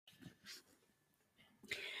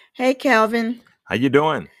Hey, Calvin. How you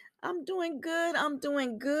doing? I'm doing good. I'm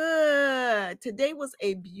doing good. Today was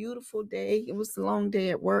a beautiful day. It was a long day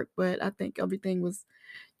at work, but I think everything was,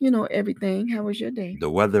 everything. How was your day? The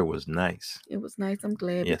weather was nice. It was nice. I'm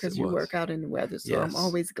glad Yes, it because you was. work out in the weather, so I'm Yes.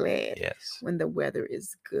 always glad Yes. when the weather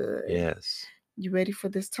is good. Yes. You ready for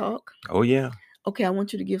this talk? Oh yeah. Okay, I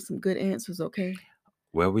want you to give some good answers, okay?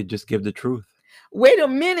 Well, we just give the truth. Wait a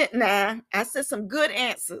minute now. I said some good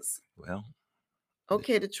answers. Well, the,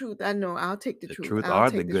 Okay, the truth. I know. I'll take the the truth. truth I'll are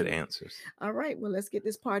the take the good truth. answers. All right, well, let's get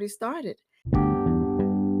this party started.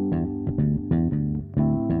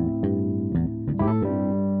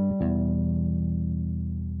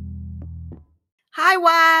 Hi,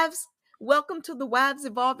 wives. Welcome to the Wives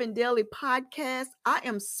Evolving Daily podcast. I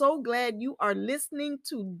am so glad you are listening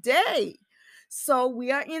today. So,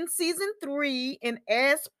 we are in season 3, and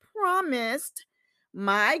as promised,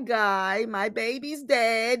 my guy, my baby's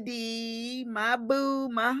daddy, my boo,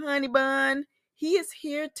 my honey bun, he is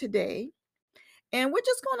here today. And we're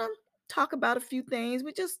just going to talk about a few things.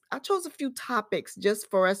 I chose a few topics just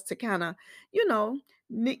for us to kind of,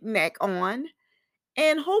 knick-knack on.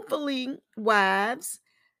 And hopefully, wives,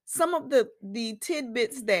 some of the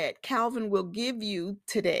tidbits that Calvin will give you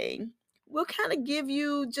today will kind of give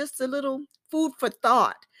you just a little food for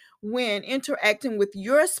thought when interacting with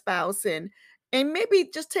your spouse, and maybe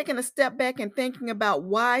just taking a step back and thinking about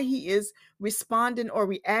why he is responding or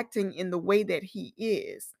reacting in the way that he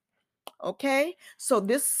is. Okay? So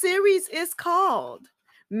this series is called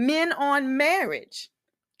Men on Marriage.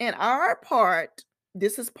 And our part,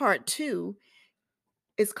 this is part 2,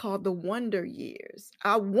 it's called the Wonder Years.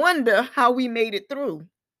 I wonder how we made it through.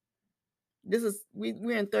 This is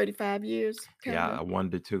we're in 35 years, Yeah, I Calvin.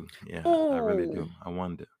 wonder too. Yeah, I really Oh, do. I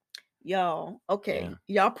wonder. y'all. Yeah. Okay.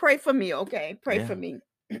 Y'all pray for me, okay? Pray Yeah. for me.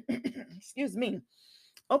 Excuse me.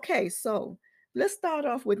 Okay, so let's start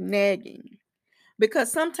off with nagging.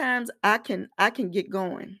 Because sometimes I can get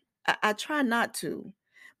going. I try not to.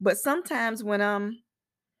 But sometimes when I'm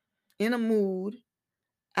in a mood,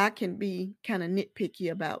 I can be kind of nitpicky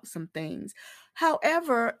about some things.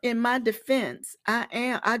 However, in my defense,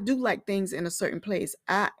 I do like things in a certain place.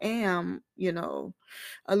 I am,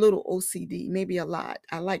 a little OCD, maybe a lot.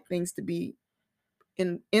 I like things to be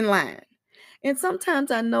in line. And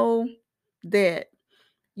sometimes I know that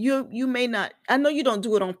you may not, I know you don't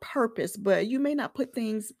do it on purpose, but you may not put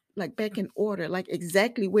things like back in order, like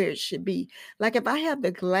exactly where it should be. Like if I have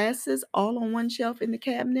the glasses all on one shelf in the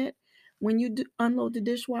cabinet, when you unload the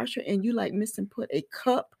dishwasher and you like miss and put a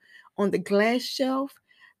cup on the glass shelf,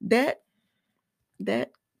 that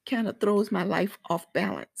that kind of throws my life off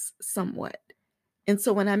balance somewhat. And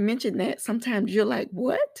so when I mention that, sometimes you're like,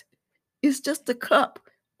 what? It's just a cup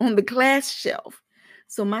on the glass shelf.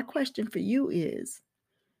 So my question for you is,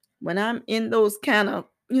 when I'm in those kind of,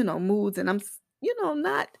 moods, and I'm,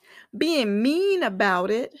 not being mean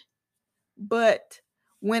about it, but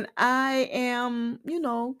when I am,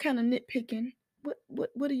 kind of nitpicking,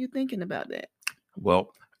 what are you thinking about that?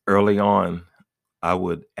 Well, early on, I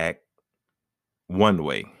would act one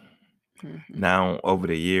way. Mhm. Now, over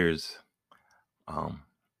the years, um,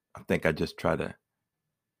 I think I just try to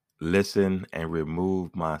listen and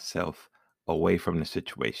remove myself away from the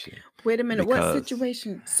situation Wait a minute, what because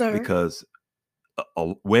situation, sir? because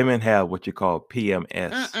women have what you call PMS,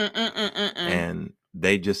 Mm-mm-mm-mm-mm. and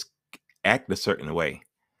they just act a certain way.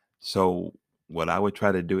 So what I would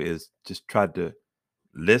try to do is just try to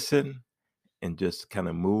listen and just kind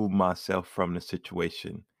of move myself from the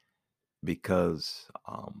situation, because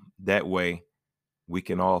that way we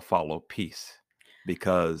can all follow peace.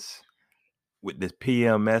 Because with this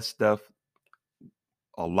PMS stuff,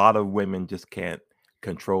 a lot of women just can't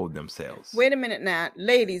control themselves. Wait a minute now,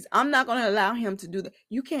 ladies. I'm not going to allow him to do that.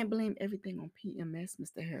 You can't blame everything on PMS,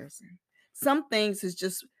 Mr. Harrison. Some things is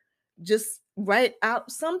just right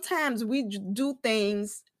out. Sometimes we do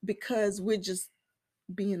things because we're just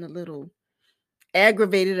being a little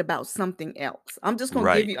aggravated about something else. Right. I'm just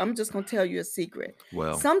going to tell you a secret.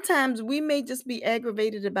 Well, Sometimes we may just be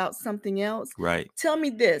aggravated about something else. right, Tell me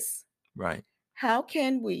this. right. How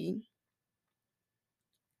can we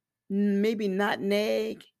maybe not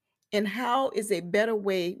nag, and how is a better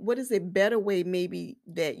way, what is a better way maybe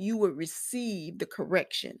that you would receive the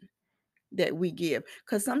correction that we give,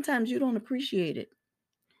 because sometimes you don't appreciate it.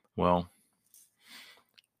 Well,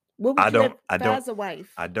 What I would you don't, I don't, advise a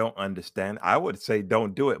wife? I don't understand. I would say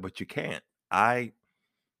don't do it, but you can't. I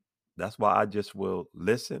That's why I just will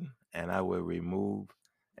listen, and I will remove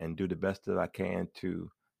and do the best that I can to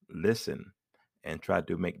listen and try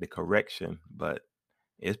to make the correction. But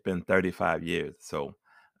it's been 35 years, so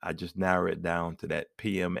I just narrow it down to that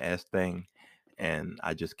PMS thing, and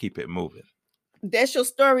I just keep it moving. That's your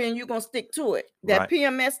story, and you're gonna stick to it. That Right.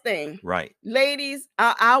 PMS thing. Right. Ladies,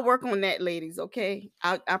 I'll work on that, ladies. Okay.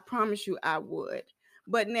 I promise you I would.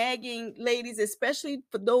 But nagging, ladies, especially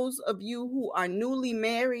for those of you who are newly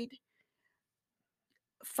married,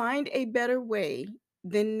 find a better way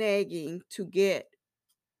than nagging to get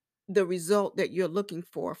the result that you're looking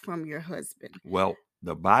for from your husband. Well,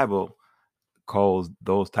 the Bible calls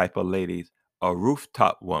those type of ladies a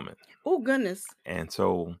rooftop woman. Oh goodness. And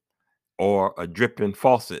so, or a dripping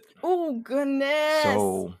faucet. Oh goodness.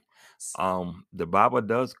 So the Bible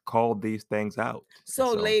does call these things out.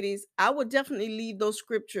 So, ladies, I would definitely leave those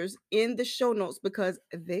scriptures in the show notes because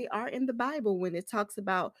they are in the Bible when it talks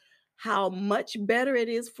about how much better it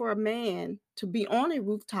is for a man to be on a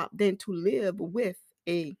rooftop than to live with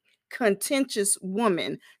a contentious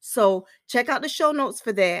woman. So, check out the show notes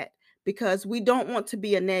for that because we don't want to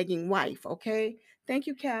be a nagging wife. Okay. Thank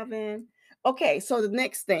you, Calvin. Okay. So, the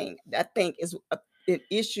next thing I think is an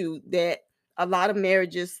issue that a lot of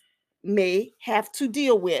marriages may have to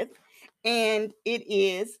deal with, and it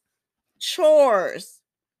is chores,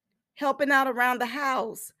 helping out around the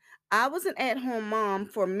house. I was an at-home mom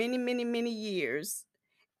for many, many, many years,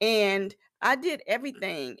 and I did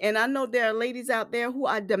everything. And I know there are ladies out there who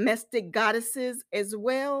are domestic goddesses as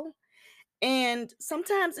well. And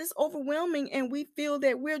sometimes it's overwhelming, and we feel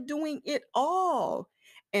that we're doing it all.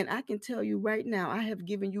 And I can tell you right now, I have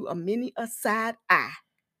given you a side eye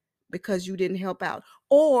because you didn't help out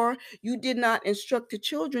or you did not instruct the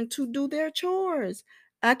children to do their chores.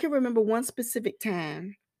 I can remember one specific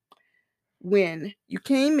time when you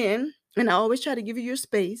came in, and I always try to give you your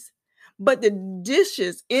space, but the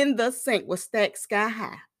dishes in the sink was stacked sky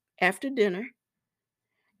high after dinner,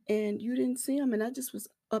 and you didn't see them, and I just was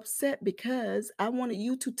upset because I wanted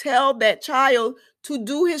you to tell that child to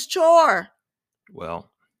do his chore. Well,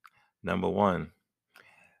 number one,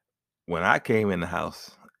 when I came in the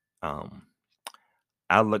house,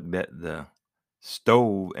 I looked at the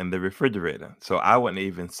stove and the refrigerator, so I wouldn't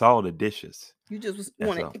even saw the dishes. You just was And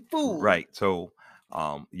wanting food. right. So,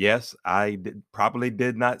 yes, probably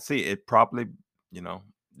did not see it. Probably, you know,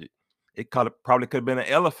 probably could have been an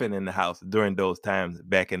elephant in the house during those times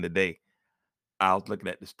back in the day. I was looking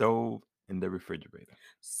at the stove and the refrigerator.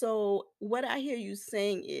 So what I hear you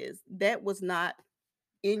saying is that was not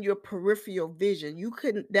in your peripheral vision.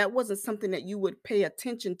 That wasn't something that you would pay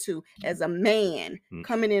attention to as a man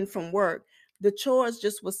coming in from work. The chores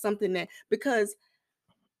just was something because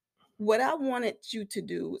what I wanted you to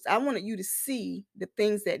do is I wanted you to see the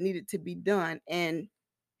things that needed to be done and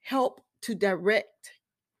help to direct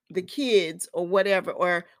the kids or whatever,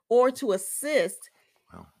 or to assist.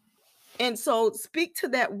 Wow. And so speak to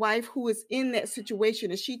that wife who is in that situation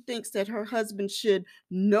and she thinks that her husband should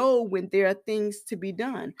know when there are things to be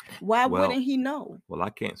done. Why wouldn't he know? Well, I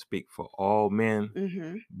can't speak for all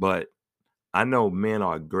men, but I know men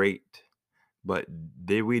are great, but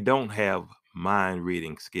we don't have mind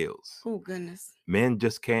reading skills. Oh, goodness. Men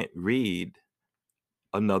just can't read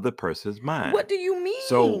another person's mind. What do you mean?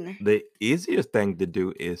 So the easiest thing to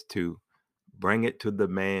do is to bring it to the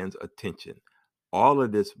man's attention. All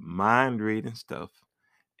of this mind reading stuff,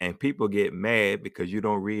 and people get mad because you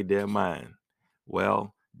don't read their mind.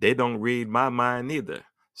 Well, they don't read my mind either.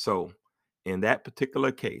 So in that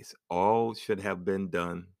particular case, all should have been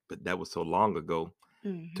done, but that was so long ago,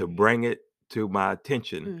 to bring it to my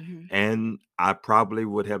attention, and I probably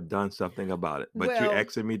would have done something about it. But you're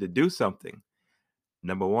asking me to do something.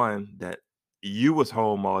 Number one, that you was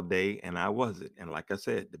home all day and I wasn't. And like I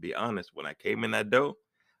said, to be honest, when I came in that door,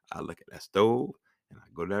 I look at that stove and I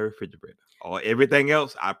go to that refrigerator. Or everything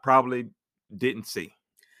else I probably didn't see.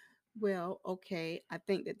 Well, okay. I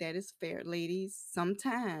think that is fair, ladies.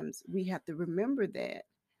 Sometimes we have to remember that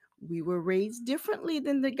we were raised differently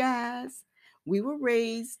than the guys. We were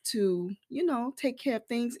raised to, take care of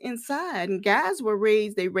things inside. And guys were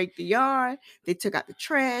raised, they raked the yard, they took out the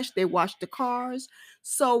trash, they washed the cars.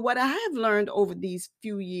 So what I have learned over these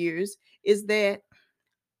few years is that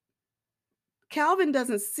Calvin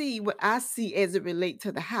doesn't see what I see as it relates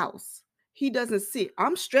to the house. He doesn't see.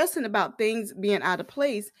 I'm stressing about things being out of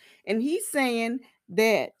place. And he's saying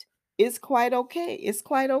that it's quite okay. It's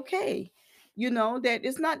quite okay. That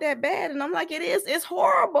it's not that bad. And I'm like, it is. It's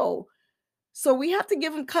horrible. So we have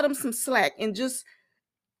to cut him some slack and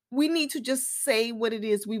we need to just say what it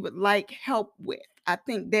is we would like help with. I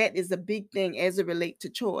think that is a big thing as it relates to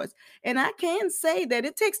chores. And I can say that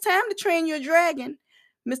it takes time to train your dragon.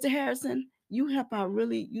 Mr. Harrison, you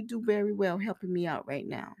do very well helping me out right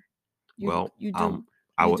now. You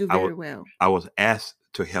do very well. I was asked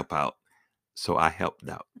to help out, so I helped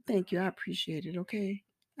out. Thank you. I appreciate it. Okay.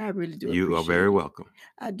 I really do You are appreciate very it. welcome.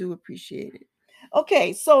 I do appreciate it.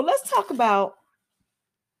 Okay, so let's talk about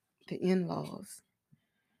the in-laws.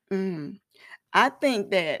 I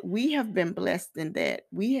think that we have been blessed in that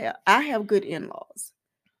I have good in-laws.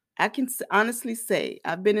 I can honestly say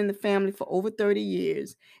I've been in the family for over 30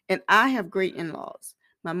 years and I have great in-laws.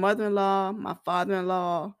 My mother-in-law, my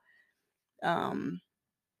father-in-law, um,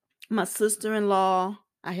 my sister-in-law.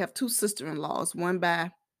 I have two sister-in-laws, one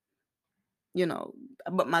by, you know,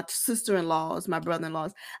 but my sister-in-laws, my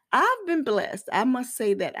brother-in-laws. I've been blessed. I must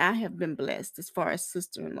say that I have been blessed as far as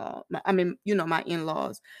sister-in-law. My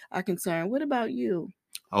in-laws are concerned. What about you?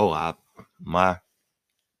 Oh, my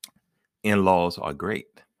in-laws are great.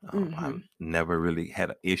 Mm-hmm. I've never really had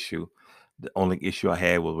an issue. The only issue I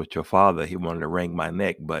had was with your father. He wanted to wring my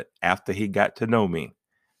neck, but after he got to know me,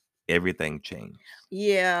 everything changed.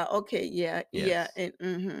 Yeah, okay, yeah, Yes.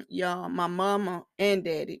 and y'all, my mama and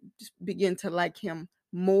daddy just began to like him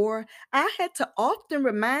more. I had to often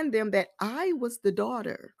remind them that I was the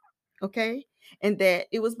daughter, okay, and that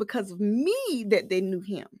it was because of me that they knew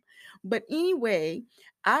him. But anyway,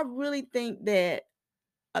 I really think that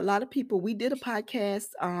a lot of people, we did a podcast,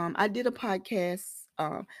 I did a podcast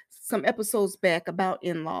some episodes back about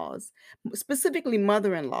in-laws, specifically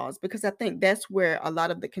mother-in-laws, because I think that's where a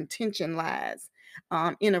lot of the contention lies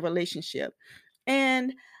in a relationship.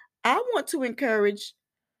 And I want to encourage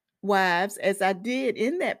wives, as I did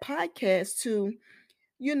in that podcast, to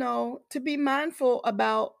to be mindful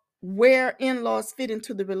about where in-laws fit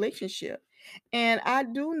into the relationship. And I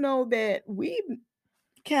do know that we've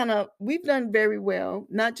done very well.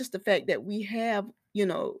 Not just the fact that we have,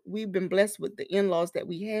 we've been blessed with the in-laws that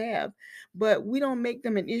we have, but we don't make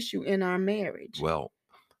them an issue in our marriage. Well,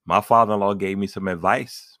 my father-in-law gave me some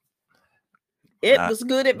advice. It was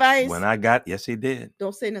good advice. Yes, he did.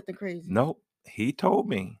 Don't say nothing crazy. Nope. He told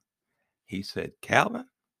me, he said, Calvin,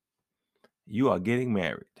 you are getting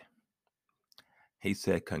married. He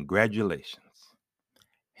said, congratulations.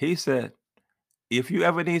 He said, if you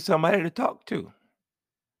ever need somebody to talk to,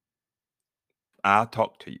 I'll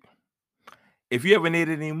talk to you. If you ever need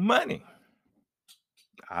any money,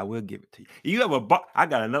 I will give it to you. You ever bought, I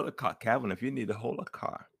got another car, Calvin. If you need to hold a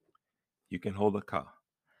car, you can hold a car.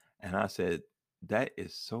 And I said, that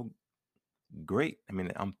is so great. I mean,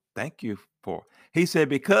 thank you for. He said,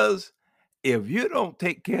 because if you don't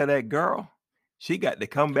take care of that girl, she got to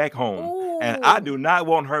come back home. And I do not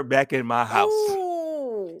want her back in my house.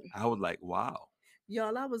 Oh, I was like, wow.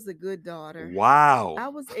 y'all, I was a good daughter. Wow. I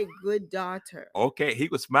was a good daughter. Okay, he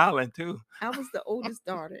was smiling too. I was the oldest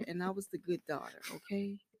daughter, and I was the good daughter,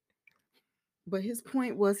 okay? But his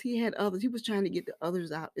point was he had others. He was trying to get the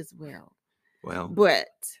others out as well. Well, but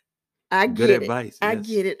I good get advice. it. I Yes.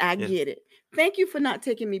 get it. I Yes. get it. Thank you for not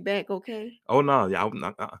taking me back, okay? Oh no, yeah,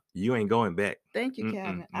 you ain't going back. Thank you,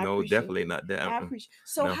 Calvin. I No, appreciate definitely it. not that. I appreciate.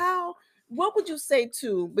 So No. what would you say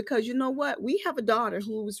to, because you know what? We have a daughter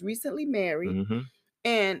who was recently married,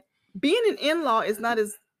 and being an in-law is not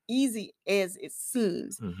as easy as it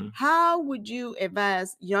seems. How would you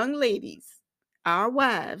advise young ladies, our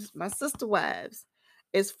wives, my sister wives,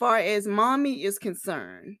 as far as mommy is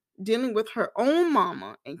concerned, dealing with her own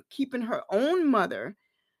mama and keeping her own mother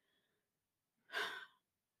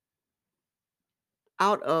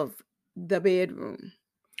out of the bedroom,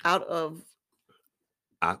 out of...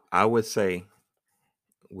 I would say,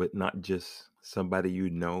 with not just somebody you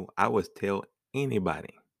know, I would tell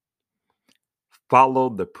anybody, follow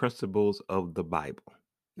the principles of the Bible.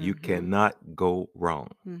 You cannot go wrong.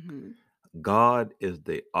 God is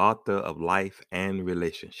the author of life and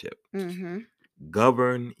relationship.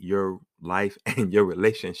 Govern your life and your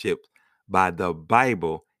relationships by the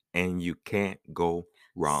Bible, and you can't go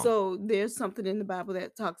wrong. So there's something in the Bible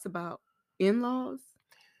that talks about in-laws?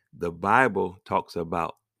 The Bible talks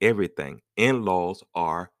about everything. In-laws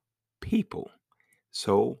are people.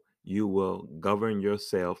 So you will govern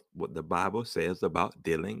yourself what the Bible says about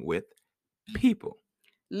dealing with people.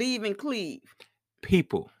 Leave and cleave.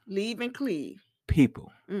 People. Leave and cleave.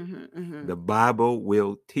 People. The Bible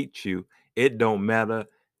will teach you. It don't matter,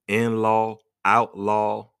 in-law,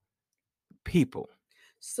 outlaw, people.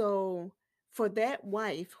 So for that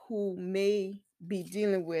wife who may be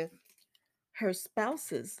dealing with her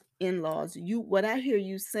spouse's in-laws, what I hear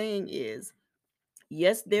you saying is,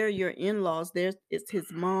 yes, they're your in-laws. It's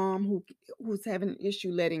his mom who's having an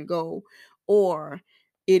issue letting go, or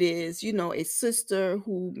it is, a sister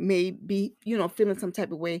who may be, feeling some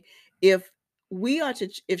type of way. If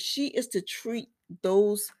she is to treat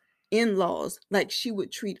those in-laws like she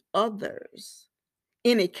would treat others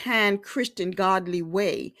in a kind, Christian, godly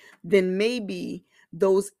way, then maybe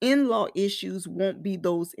those in-law issues won't be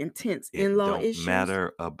those intense It in-law don't issues.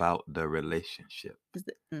 matter about the relationship. The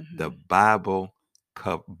Mhm.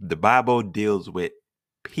 Bible deals with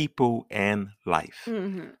people and life.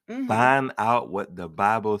 Mhm. Mhm. Find out what the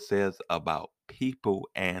Bible says about people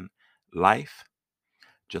and life.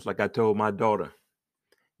 Just like I told my daughter,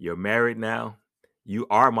 you're married now. You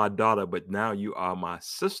are my daughter, but now you are my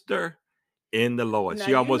sister in the Lord. Now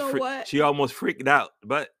you know what? She almost freaked out,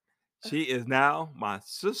 but she is now my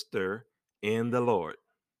sister in the Lord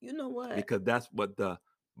You know what? because that's what the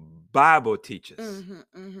Bible teaches. Mhm.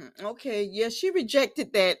 Mhm. Okay. Yeah, she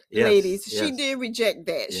rejected that, Yes, ladies. She yes, did reject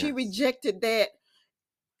that. She yes. rejected that.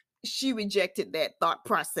 She rejected that thought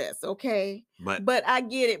process, okay? But But I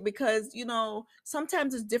get it because,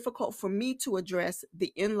 sometimes it's difficult for me to address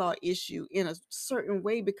the in-law issue in a certain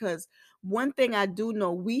way because one thing I do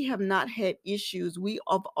know, we have not had issues. We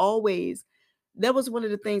have always That was one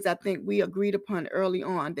of the things I think we agreed upon early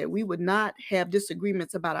on, that we would not have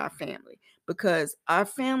disagreements about our family because our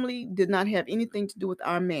family did not have anything to do with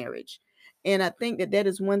our marriage. And I think that that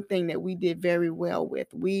is one thing that we did very well with.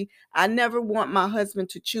 I never want my husband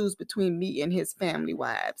to choose between me and his family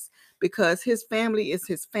wives because his family is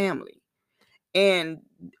his family. And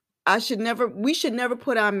we should never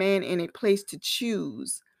put our man in a place to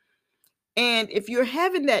choose. And if you're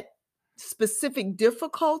having that specific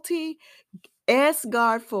difficulty, ask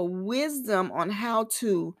God for wisdom on how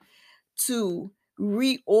to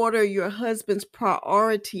reorder your husband's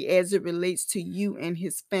priority as it relates to you and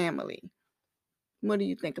his family. What do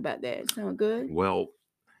you think about that? Sound good? well,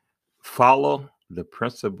 follow the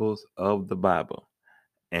principles of the Bible,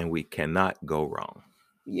 and we cannot go wrong.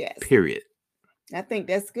 Yes. Period. I think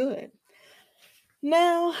that's good.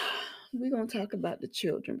 Now, we're going to talk about the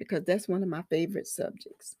children because that's one of my favorite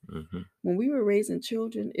subjects. Mhm. When we were raising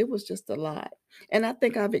children, it was just a lot. And I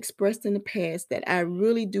think I've expressed in the past that I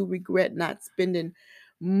really do regret not spending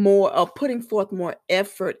more or putting forth more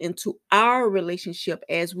effort into our relationship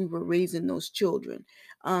as we were raising those children.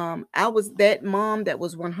 I was that mom that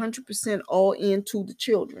was 100% all into the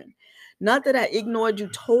children. Not that I ignored you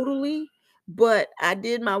totally, but I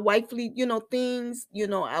did my wifely, things.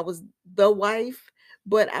 I was the wife,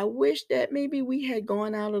 but I wish that maybe we had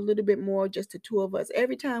gone out a little bit more, just the two of us.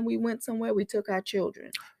 Every time we went somewhere, we took our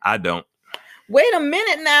children. I don't, Wait a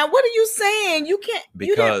minute now. What are you saying? You can't,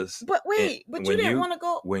 you didn't, because but wait, but you when didn't you want to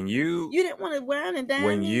go, when you you didn't want to wine and dine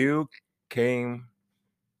when me? you came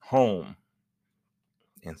home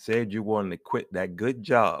and said you wanted to quit that good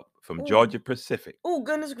job from Oh, Georgia Pacific oh,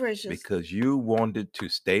 goodness gracious. because you wanted to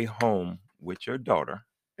stay home with your daughter,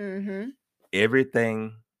 Mm-hmm.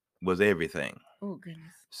 everything was everything. Oh,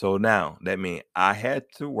 goodness. So now that means I had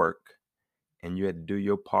to work and you had to do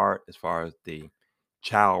your part as far as the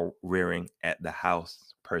child rearing at the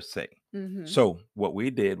house per se. Mm-hmm. So what we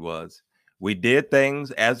did was we did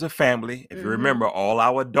things as a family. If you remember,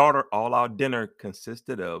 Mm-hmm. all our dinner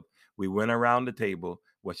consisted of we went around the table.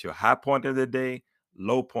 What's your high point of the day,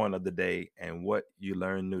 low point of the day, and what you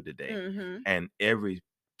learned new today? Mm-hmm. And every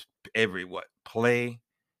what play,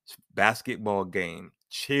 basketball game,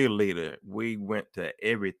 cheerleader, we went to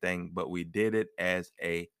everything, but we did it as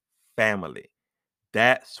a family.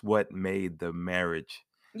 That's what made the marriage,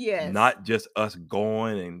 Yes. not just us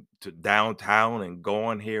going and to downtown and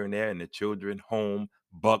going here and there and the children home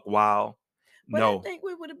buck wild. But I No, think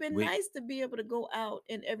we would have been we nice to be able to go out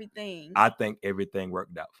and everything. I think everything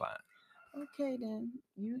worked out fine. Okay, then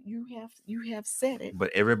you have said it.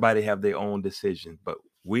 But everybody have their own decision. But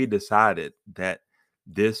we decided that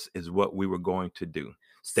this is what we were going to do.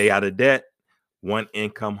 Stay out of debt, one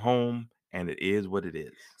income home, and it is what it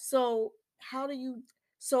is. So, how do you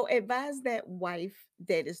advise that wife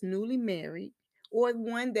that is newly married or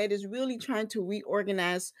one that is really trying to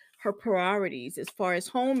reorganize her priorities as far as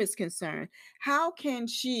home is concerned? How can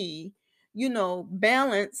she,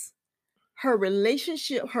 balance her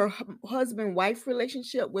relationship, her husband wife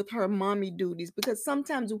relationship with her mommy duties? Because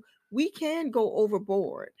sometimes we can go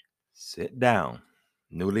overboard. Sit down,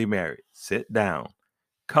 newly married, sit down,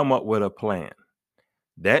 come up with a plan.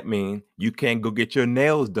 That means you can't go get your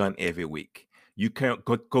nails done every week. You can't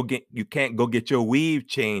go get your weave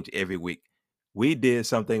changed every week. We did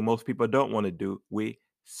something most people don't want to do. We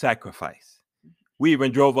sacrifice. We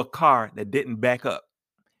even drove a car that didn't back up.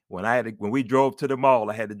 When we drove to the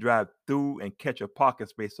mall, I had to drive through and catch a parking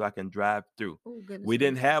space so I can drive through. Oh, goodness We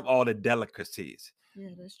didn't gracious. have all the delicacies. Yeah,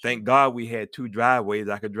 that's true. Thank God we had two driveways.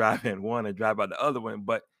 I could drive in one and drive out the other one.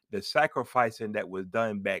 But the sacrificing that was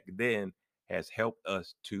done back then has helped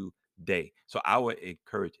us today. So I would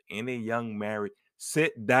encourage any young married,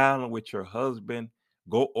 sit down with your husband,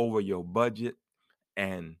 go over your budget,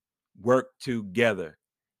 and work together.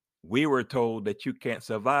 We were told that you can't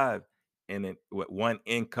survive with one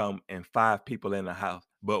income and 5 people in the house,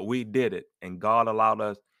 but we did it, and God allowed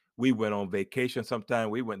us. We went on vacation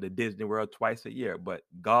sometime. We went to Disney World twice a year, but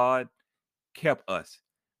God kept us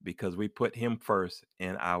because we put him first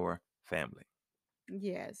in our family.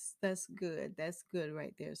 Yes, that's good. That's good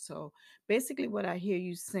right there. So basically, what I hear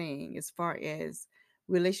you saying, as far as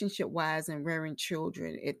relationship wise and rearing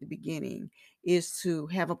children at the beginning, is to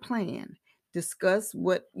have a plan, discuss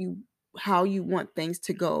how you want things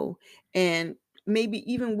to go, and maybe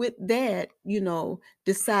even with that,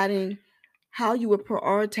 deciding how you would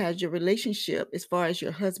prioritize your relationship as far as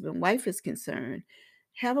your husband wife is concerned.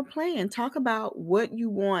 Have a plan. Talk about what you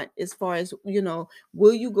want as far as,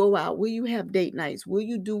 will you go out? Will you have date nights? Will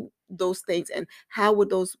you do those things? And how would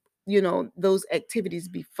those activities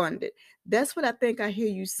be funded? That's what I think I hear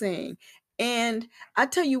you saying. And I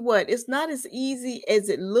tell you what, it's not as easy as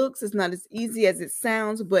it looks, it's not as easy as it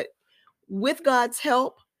sounds, but with God's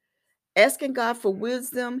help, asking God for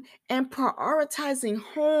wisdom and prioritizing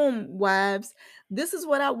home, wives, this is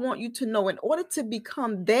what I want you to know. In order to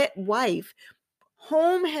become that wife,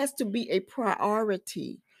 home has to be a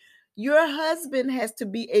priority. Your husband has to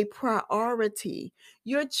be a priority.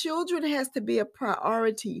 Your children has to be a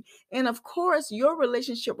priority. And of course, your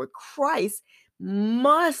relationship with Christ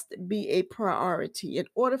must be a priority in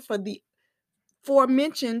order for the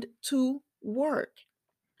aforementioned to work.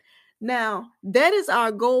 Now, that is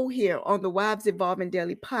our goal here on the Wives Evolving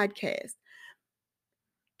Daily podcast.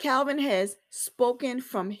 Calvin has spoken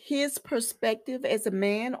from his perspective as a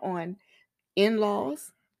man on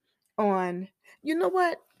in-laws, on, you know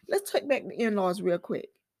what? Let's take back the in-laws real quick.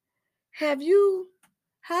 Have you,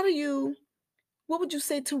 how do you, what would you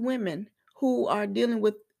say to women who are dealing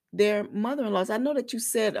with their mother-in-laws? I know that you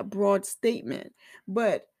said a broad statement,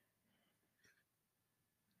 but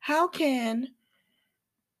how can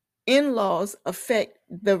in-laws affect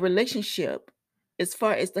the relationship as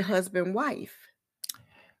far as the husband-wife?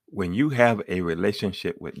 When you have a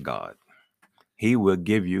relationship with God, he will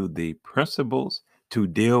give you the principles to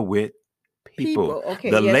deal with people. People. Okay,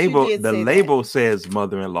 The yes, you label, did the say that. label says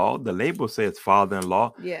mother-in-law, the label says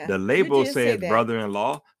father-in-law, Yeah, the you label did say says that.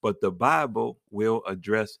 brother-in-law, but the Bible will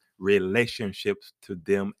address relationships to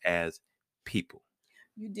them as people.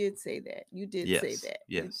 You did say that. You did say Yes, that.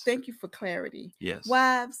 yes, Thank you for clarity. yes.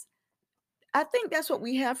 Wives, I think that's what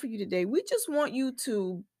we have for you today. We just want you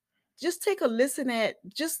to just take a listen at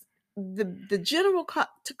just the general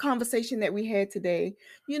conversation that we had today,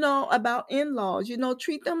 about in-laws.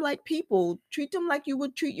 Treat them like people, treat them like you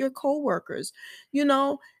would treat your co-workers,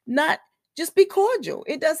 not just be cordial.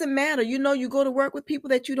 It doesn't matter. You go to work with people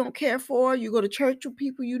that you don't care for, you go to church with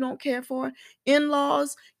people you don't care for.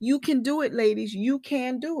 In-laws, you can do it, ladies. You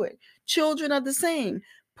can do it. Children are the same.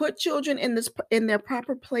 Put children in their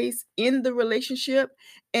proper place in the relationship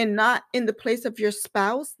and not in the place of your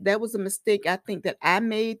spouse. That was a mistake I think that I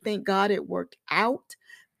made. Thank God it worked out,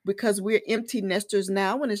 because we're empty nesters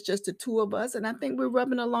now and it's just the two of us, and I think we're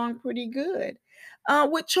rubbing along pretty good.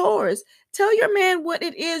 With chores, tell your man what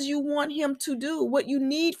it is you want him to do, what you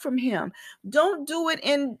need from him. Don't do it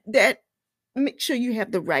in that, make sure you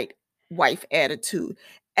have the right wife attitude.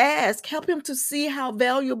 Help him to see how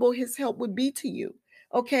valuable his help would be to you.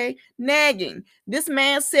 Okay, nagging. This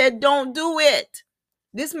man said, don't do it.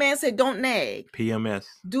 This man said, don't nag. PMS.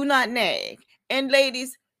 Do not nag. And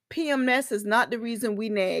ladies, PMS is not the reason we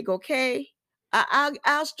nag. Okay,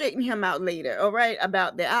 I'll straighten him out later. All right,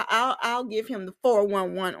 about that. I'll give him the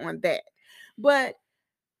 411 on that. But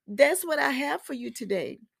that's what I have for you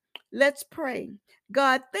today. Let's pray.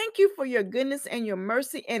 God, thank you for your goodness and your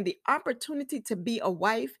mercy and the opportunity to be a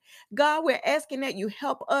wife. God, we're asking that you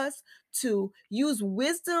help us to use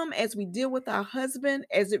wisdom as we deal with our husband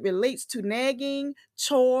as it relates to nagging,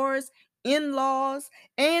 chores, in-laws,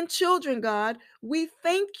 and children. God, we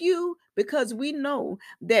thank you because we know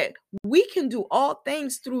that we can do all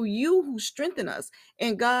things through you who strengthen us.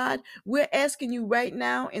 And God, we're asking you right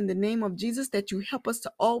now in the name of Jesus that you help us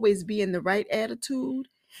to always be in the right attitude.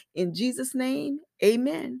 In Jesus' name,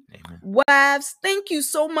 amen. Amen. Wives, thank you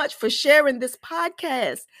so much for sharing this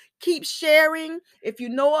podcast. Keep sharing. If you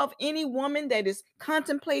know of any woman that is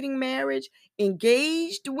contemplating marriage,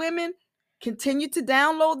 engaged women, continue to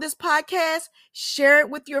download this podcast, share it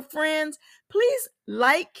with your friends. Please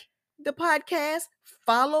like the podcast,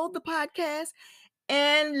 follow the podcast,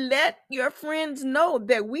 and let your friends know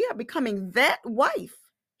that we are becoming that wife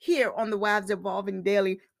here on the Wives Evolving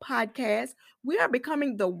Daily podcast. We are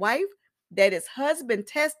becoming the wife that is husband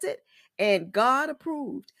tested and God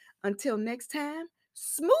approved. Until next time,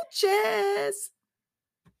 smooches.